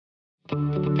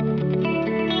Welcome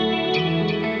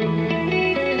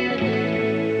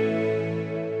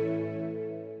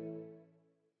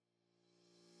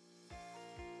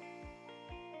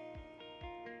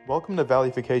to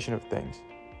Valuification of Things,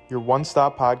 your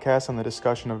one-stop podcast on the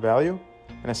discussion of value,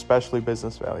 and especially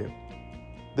business value.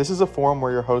 This is a forum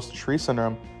where your host, Sri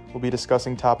Sundaram, will be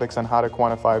discussing topics on how to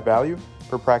quantify value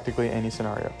for practically any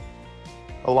scenario.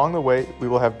 Along the way, we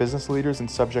will have business leaders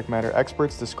and subject matter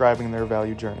experts describing their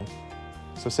value journey.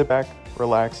 So sit back,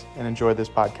 relax, and enjoy this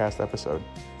podcast episode.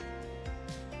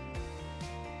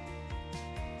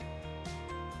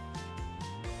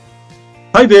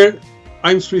 Hi there,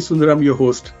 I'm Sri Sundaram, your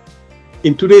host.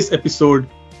 In today's episode,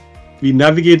 we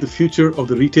navigate the future of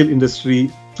the retail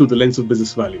industry through the lens of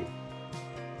business value.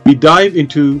 We dive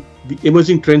into the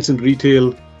emerging trends in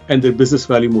retail and their business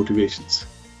value motivations.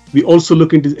 We also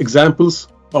look into examples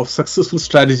of successful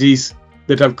strategies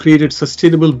that have created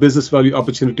sustainable business value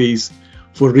opportunities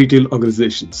for retail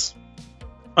organizations.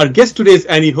 Our guest today is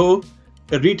Annie Ho,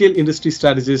 a retail industry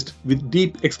strategist with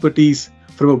deep expertise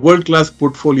from a world-class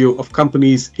portfolio of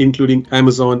companies including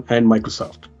Amazon and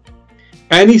Microsoft.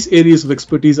 Annie's areas of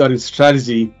expertise are in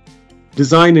strategy,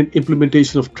 design and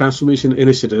implementation of transformation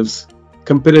initiatives,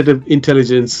 competitive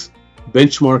intelligence,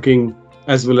 benchmarking,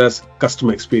 as well as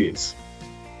customer experience.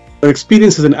 Her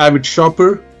experience as an avid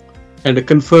shopper and a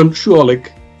confirmed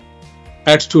shoeaholic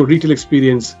adds to a retail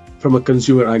experience from a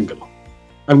consumer angle.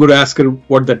 I'm going to ask her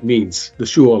what that means, the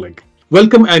shoeaholic.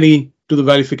 Welcome, Annie, to the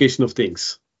Valuification of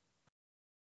Things.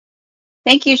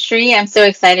 Thank you, Sri. I'm so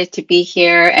excited to be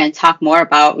here and talk more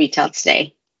about retail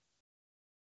today.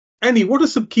 Annie, what are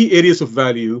some key areas of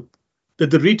value that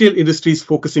the retail industry is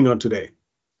focusing on today?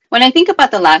 When I think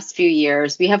about the last few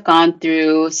years, we have gone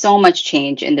through so much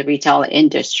change in the retail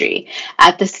industry.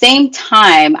 At the same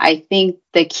time, I think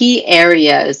the key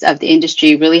areas of the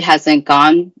industry really hasn't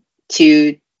gone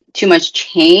to too much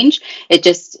change.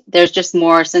 There's just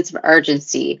more sense of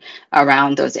urgency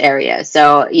around those areas.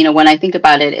 So, when I think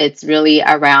about it, it's really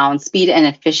around speed and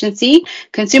efficiency.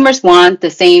 Consumers want the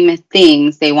same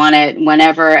things. They want it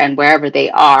whenever and wherever they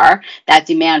are. That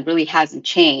demand really hasn't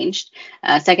changed.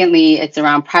 Secondly, it's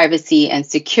around privacy and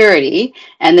security.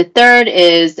 And the third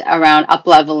is around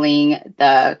up-leveling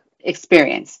the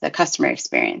experience, the customer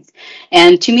experience.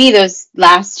 And to me, those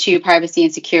last two, privacy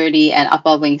and security and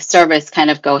up-leveling service, kind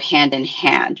of go hand in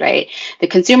hand, right? The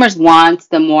consumers want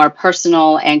the more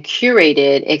personal and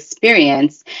curated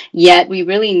experience, yet we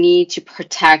really need to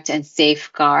protect and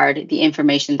safeguard the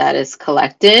information that is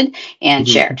collected and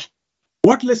shared.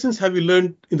 What lessons have you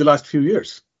learned in the last few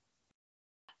years?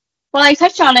 Well, I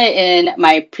touched on it in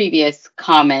my previous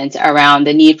comment around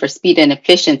the need for speed and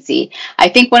efficiency. I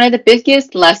think one of the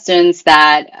biggest lessons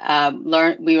that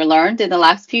we learned in the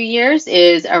last few years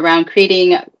is around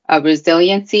creating a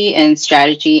resiliency in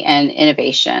strategy and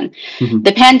innovation.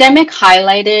 The pandemic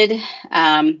highlighted,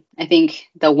 I think,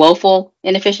 the woeful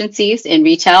inefficiencies in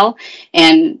retail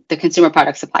and the consumer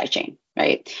product supply chain,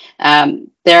 right?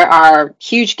 There are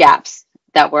huge gaps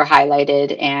that were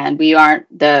highlighted, and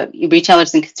the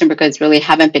retailers and consumer goods really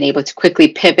haven't been able to quickly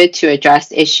pivot to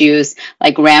address issues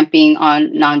like ramping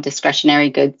on non-discretionary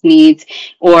goods needs,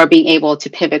 or being able to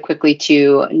pivot quickly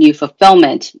to new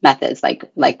fulfillment methods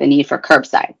like the need for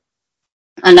curbside.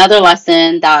 Another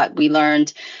lesson that we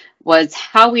learned was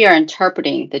how we are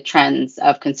interpreting the trends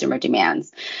of consumer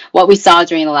demands. What we saw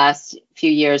during the last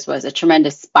few years was a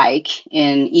tremendous spike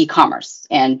in e-commerce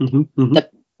and the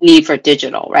need for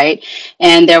digital, right?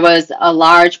 And there was a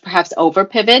large, perhaps over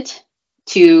pivot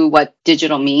to what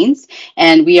digital means.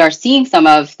 And we are seeing some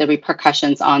of the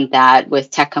repercussions on that with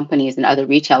tech companies and other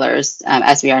retailers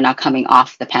as we are now coming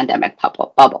off the pandemic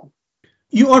bubble.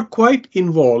 You are quite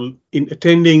involved in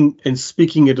attending and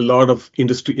speaking at a lot of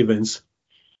industry events.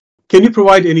 Can you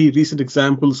provide any recent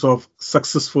examples of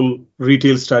successful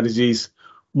retail strategies?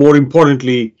 More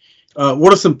importantly,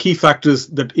 what are some key factors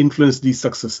that influence these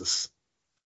successes?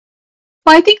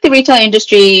 Well, I think the retail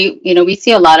industry, we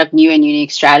see a lot of new and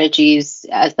unique strategies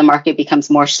as the market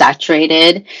becomes more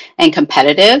saturated and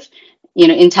competitive.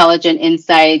 Intelligent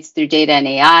insights through data and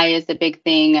AI is the big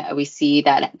thing. We see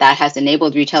that has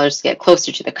enabled retailers to get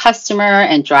closer to the customer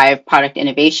and drive product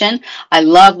innovation. I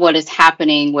love what is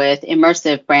happening with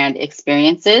immersive brand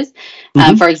experiences.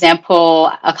 For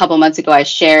example, a couple months ago, I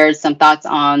shared some thoughts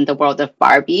on the World of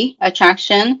Barbie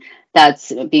attraction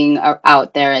that's being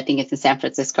out there. I think it's in San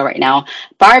Francisco right now.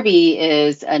 Barbie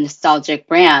is a nostalgic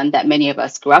brand that many of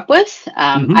us grew up with.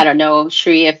 I don't know,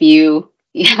 Sri, if you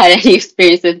had any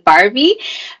experience with Barbie,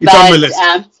 It's on my but list.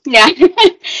 yeah,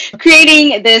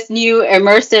 creating this new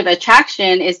immersive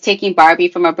attraction is taking Barbie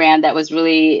from a brand that was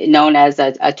really known as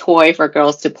a toy for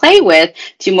girls to play with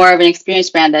to more of an experience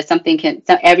brand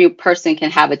that every person can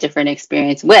have a different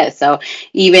experience with. So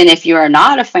even if you are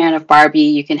not a fan of Barbie,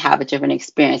 you can have a different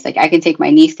experience. Like I can take my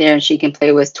niece there and she can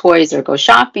play with toys or go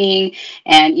shopping.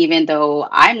 And even though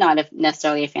I'm not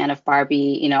necessarily a fan of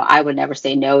Barbie, I would never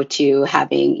say no to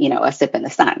having, a sip in the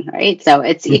sun, right? So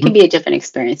it can be a different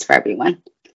experience for everyone.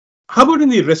 How about in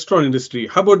the restaurant industry?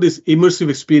 How about these immersive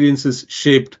experiences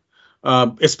shaped,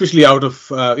 especially out of,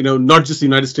 not just the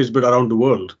United States, but around the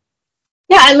world?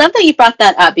 Yeah, I love that you brought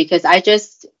that up because I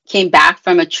just came back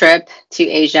from a trip to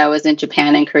Asia. I was in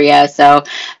Japan and Korea. So,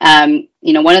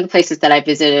 one of the places that I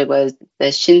visited was the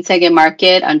Shinsegae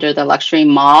Market under the luxury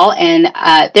mall. And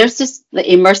there's this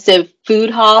immersive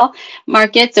food hall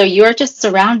market. So you're just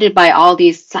surrounded by all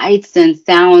these sights and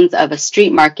sounds of a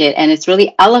street market. And it's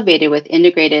really elevated with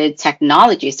integrated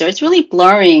technology. So it's really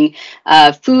blurring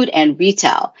food and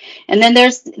retail. And then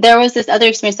there was this other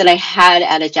experience that I had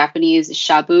at a Japanese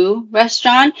shabu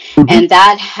restaurant. And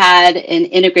that had an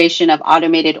integration of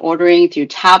automated ordering through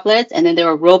tablets. And then there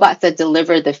were robots that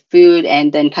delivered the food,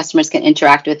 and then customers can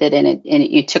interact with it, and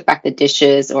you took back the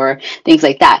dishes or things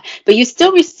like that. But you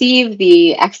still receive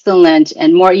the excellent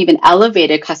and more even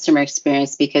elevated customer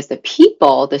experience because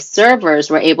the servers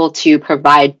were able to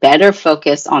provide better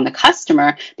focus on the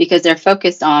customer because they're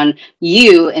focused on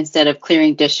you instead of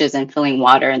clearing dishes and filling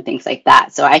water and things like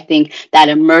that. So I think that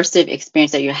immersive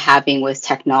experience that you're having with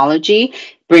technology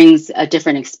brings a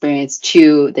different experience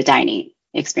to the dining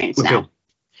experience now.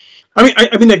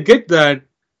 I mean, I get that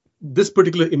this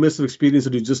particular immersive experience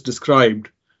that you just described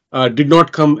did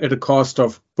not come at a cost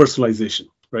of personalization,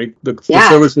 right? The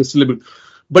service is still able.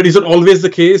 But is it always the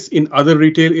case in other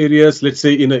retail areas? Let's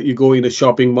say you go in a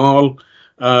shopping mall.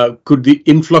 Could the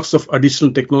influx of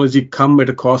additional technology come at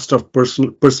a cost of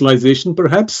personalization,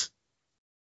 perhaps?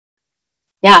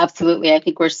 Yeah, absolutely. I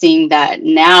think we're seeing that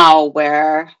now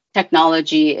where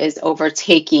technology is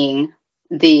overtaking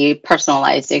the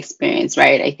personalized experience,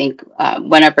 right? I think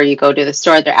whenever you go to the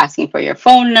store, they're asking for your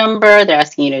phone number. They're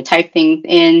asking you to type things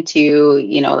into,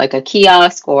 like a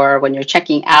kiosk or when you're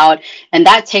checking out. And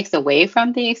that takes away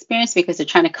from the experience because they're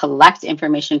trying to collect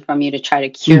information from you to try to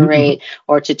curate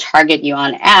or to target you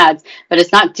on ads, but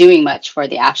it's not doing much for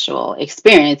the actual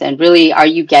experience. And really, are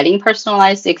you getting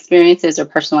personalized experiences or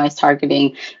personalized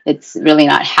targeting? It's really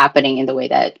not happening in the way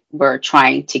that we're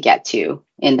trying to get to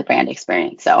in the brand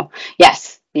experience. So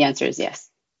yes, the answer is yes.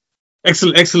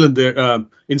 Excellent there,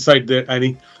 insight there,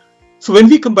 Annie. So when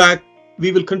we come back,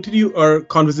 we will continue our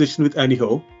conversation with Annie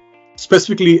Ho.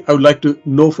 Specifically, I would like to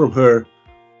know from her,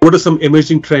 what are some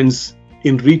emerging trends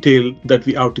in retail that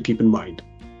we ought to keep in mind?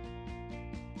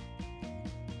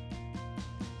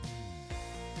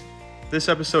 This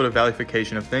episode of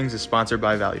Valuification of Things is sponsored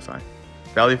by Valuify.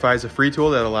 Valuify is a free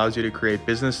tool that allows you to create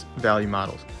business value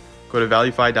models. Go to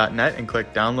valuify.net and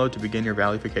click download to begin your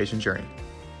valuification journey.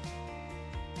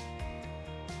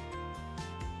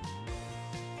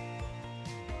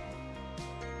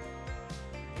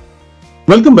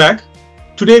 Welcome back.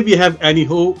 Today we have Annie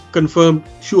Ho, confirmed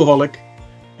shoeaholic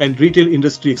and retail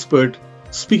industry expert,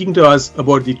 speaking to us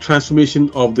about the transformation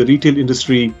of the retail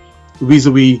industry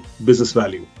vis-a-vis business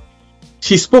value.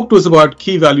 She spoke to us about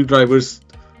key value drivers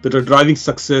that are driving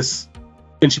success,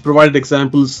 and she provided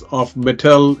examples of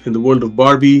Mattel in the world of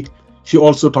Barbie. She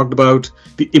also talked about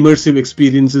the immersive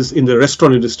experiences in the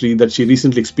restaurant industry that she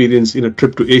recently experienced in a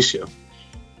trip to Asia.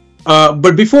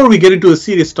 But before we get into a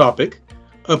serious topic,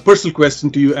 a personal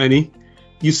question to you, Annie.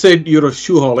 You said you're a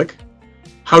shoeaholic.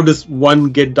 How does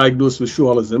one get diagnosed with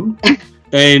shoeholism?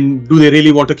 And do they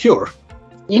really want a cure?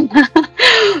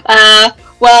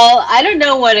 Well, I don't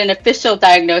know what an official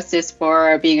diagnosis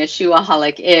for being a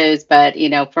shoeaholic is, but,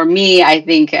 for me, I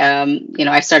think,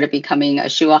 I started becoming a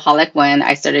shoeaholic when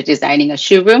I started designing a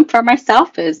shoe room for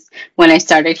myself is when I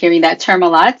started hearing that term a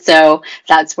lot. So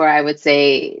that's where I would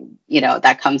say,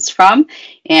 that comes from.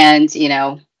 And,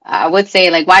 I would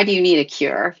say, why do you need a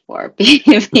cure for being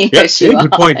a shoeaholic?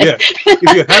 Good point, yeah. If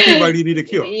you're happy, why do you need a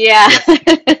cure? Yeah.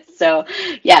 So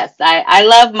yes, I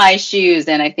love my shoes,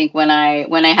 and I think when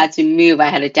I had to move, I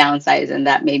had to downsize, and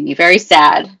that made me very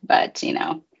sad. But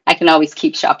I can always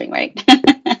keep shopping, right?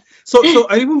 So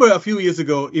I remember a few years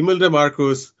ago, Imelda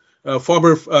Marcos,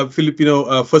 former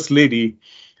Filipino first lady,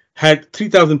 had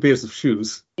 3,000 pairs of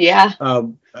shoes. Yeah.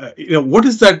 What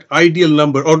is that ideal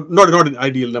number, or not an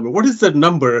ideal number? What is that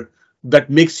number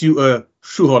that makes you a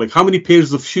shoeaholic? How many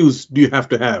pairs of shoes do you have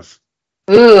to have?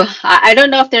 Ooh, I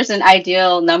don't know if there's an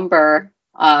ideal number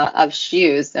of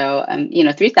shoes. So,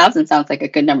 3,000 sounds like a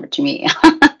good number to me.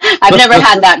 I've never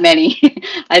had that many.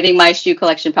 I think my shoe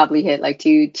collection probably hit like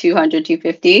 200,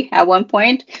 250 at one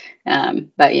point.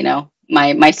 But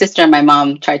my sister and my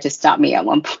mom tried to stop me at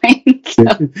one point. So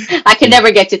I could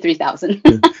never get to 3,000.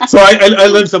 So I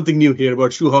learned something new here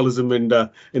about shoeholism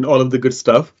and all of the good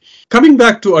stuff. Coming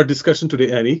back to our discussion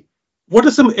today, Annie, what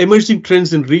are some emerging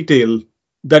trends in retail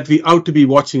that we ought to be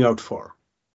watching out for?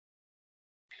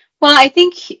 Well, I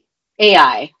think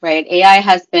AI, right? AI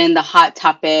has been the hot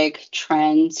topic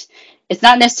trend. It's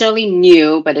not necessarily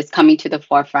new, but it's coming to the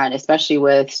forefront, especially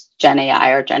with Gen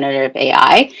AI or generative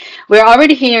AI. We're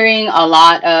already hearing a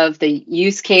lot of the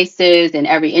use cases in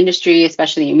every industry,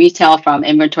 especially in retail, from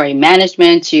inventory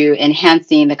management to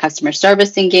enhancing the customer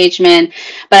service engagement.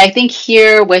 But I think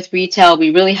here with retail,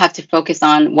 we really have to focus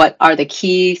on what are the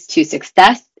keys to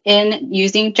success in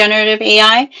using generative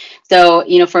AI. So,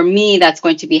 for me, that's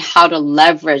going to be how to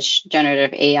leverage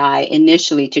generative AI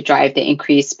initially to drive the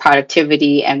increased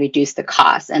productivity and reduce the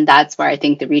costs. And that's where I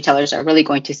think the retailers are really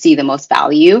going to see the most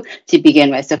value to begin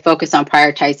with. So focus on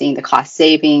prioritizing the cost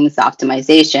savings, the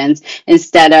optimizations,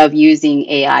 instead of using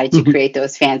AI to create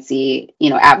those fancy,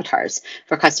 avatars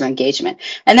for customer engagement.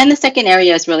 And then the second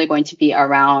area is really going to be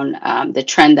around the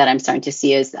trend that I'm starting to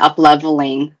see is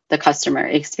up-leveling the customer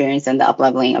experience and the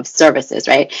up-leveling of services,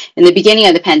 right? In the beginning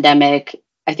of the pandemic,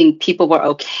 I think people were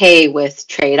okay with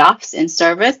trade-offs in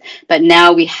service, but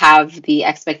now we have the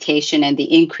expectation and the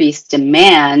increased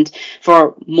demand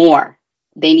for more.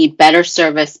 They need better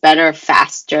service, better,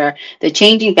 faster. The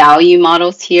changing value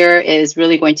models here is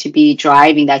really going to be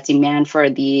driving that demand for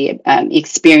the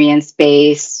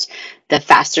experience-based, the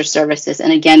faster services.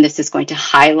 And again, this is going to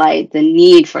highlight the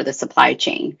need for the supply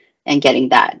chain and getting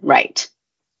that right.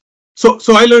 So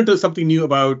I learned something new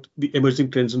about the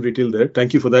emerging trends in retail there.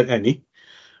 Thank you for that, Annie.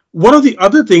 One of the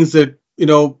other things that,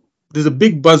 there's a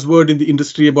big buzzword in the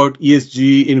industry about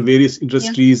ESG in various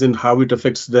industries and how it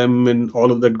affects them and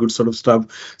all of that good sort of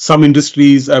stuff. Some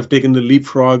industries have taken the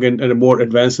leapfrog and are more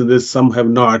advanced in this, some have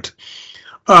not.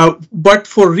 But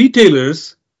for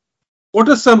retailers, what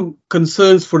are some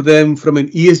concerns for them from an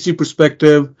ESG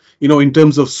perspective, in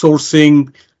terms of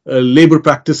sourcing, labor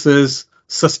practices,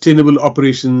 sustainable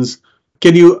operations?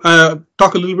 Can you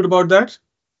talk a little bit about that?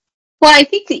 Well, I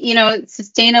think,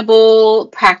 sustainable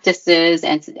practices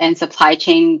and supply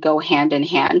chain go hand in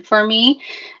hand for me.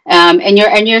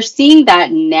 And you're seeing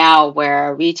that now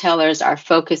where retailers are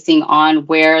focusing on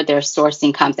where their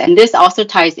sourcing comes. And this also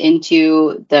ties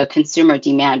into the consumer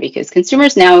demand because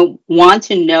consumers now want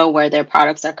to know where their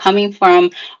products are coming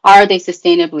from. Are they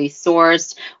sustainably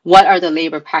sourced? What are the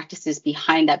labor practices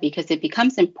behind that? Because it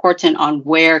becomes important on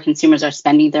where consumers are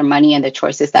spending their money and the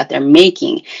choices that they're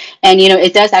making. And,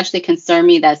 it does actually concern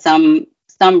me that some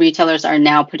retailers are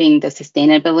now putting the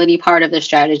sustainability part of their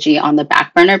strategy on the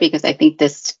back burner because I think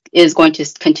this is going to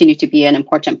continue to be an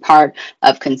important part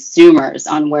of consumers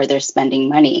on where they're spending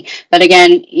money. But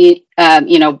again,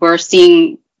 we're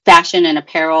seeing fashion and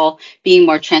apparel being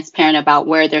more transparent about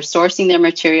where they're sourcing their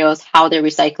materials, how they're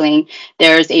recycling.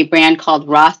 There's a brand called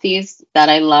Rothy's that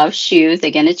I love, shoes.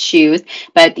 Again, it's shoes,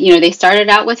 but they started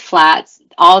out with flats.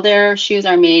 All their shoes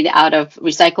are made out of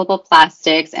recyclable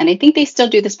plastics. And I think they still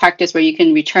do this practice where you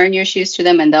can return your shoes to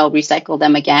them and they'll recycle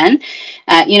them again.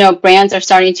 Brands are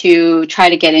starting to try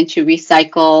to get into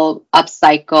recycle,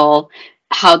 upcycle,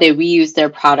 how they reuse their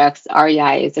products.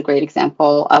 REI is a great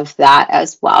example of that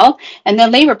as well. And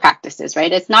then labor practices,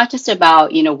 right? It's not just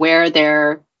about, where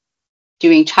they're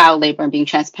doing child labor and being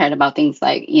transparent about things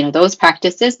like, those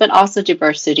practices, but also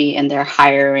diversity in their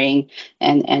hiring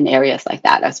and areas like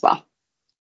that as well.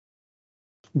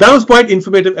 That was quite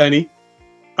informative, Annie.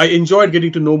 I enjoyed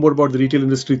getting to know more about the retail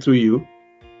industry through you.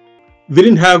 We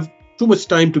didn't have too much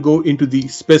time to go into the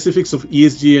specifics of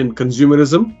ESG and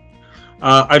consumerism.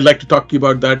 I'd like to talk to you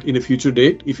about that in a future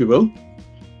date, if you will.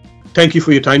 Thank you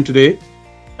for your time today,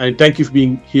 and thank you for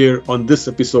being here on this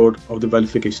episode of The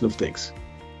Valuification of Things.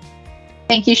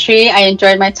 Thank you, Sri. I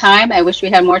enjoyed my time. I wish we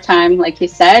had more time, like you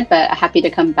said, but happy to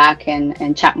come back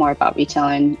and chat more about retail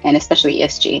and especially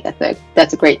ESG.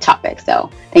 That's a great topic. So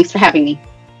thanks for having me.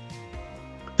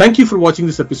 Thank you for watching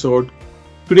this episode.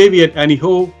 Today we had Annie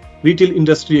Ho, retail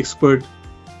industry expert,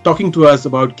 talking to us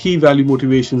about key value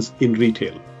motivations in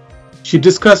retail. She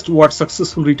discussed what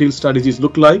successful retail strategies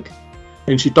look like,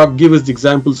 and she gave us the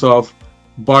examples of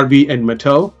Barbie and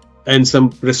Mattel and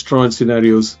some restaurant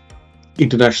scenarios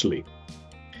internationally.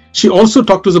 She also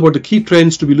talked to us about the key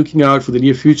trends to be looking out for the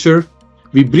near future.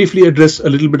 We briefly addressed a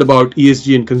little bit about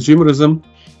ESG and consumerism.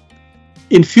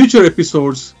 In future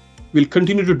episodes, we'll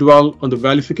continue to dwell on the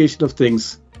valuification of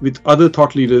things with other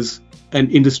thought leaders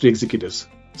and industry executives.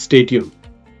 Stay tuned.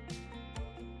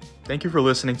 Thank you for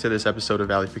listening to this episode of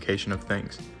Valuification of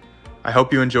Things. I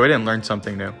hope you enjoyed it and learned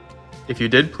something new. If you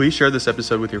did, please share this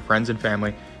episode with your friends and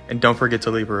family, and don't forget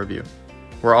to leave a review.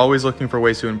 We're always looking for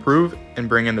ways to improve and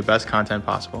bring in the best content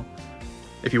possible.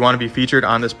 If you want to be featured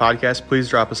on this podcast, please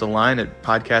drop us a line at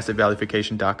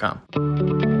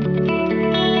podcast@valuification.com.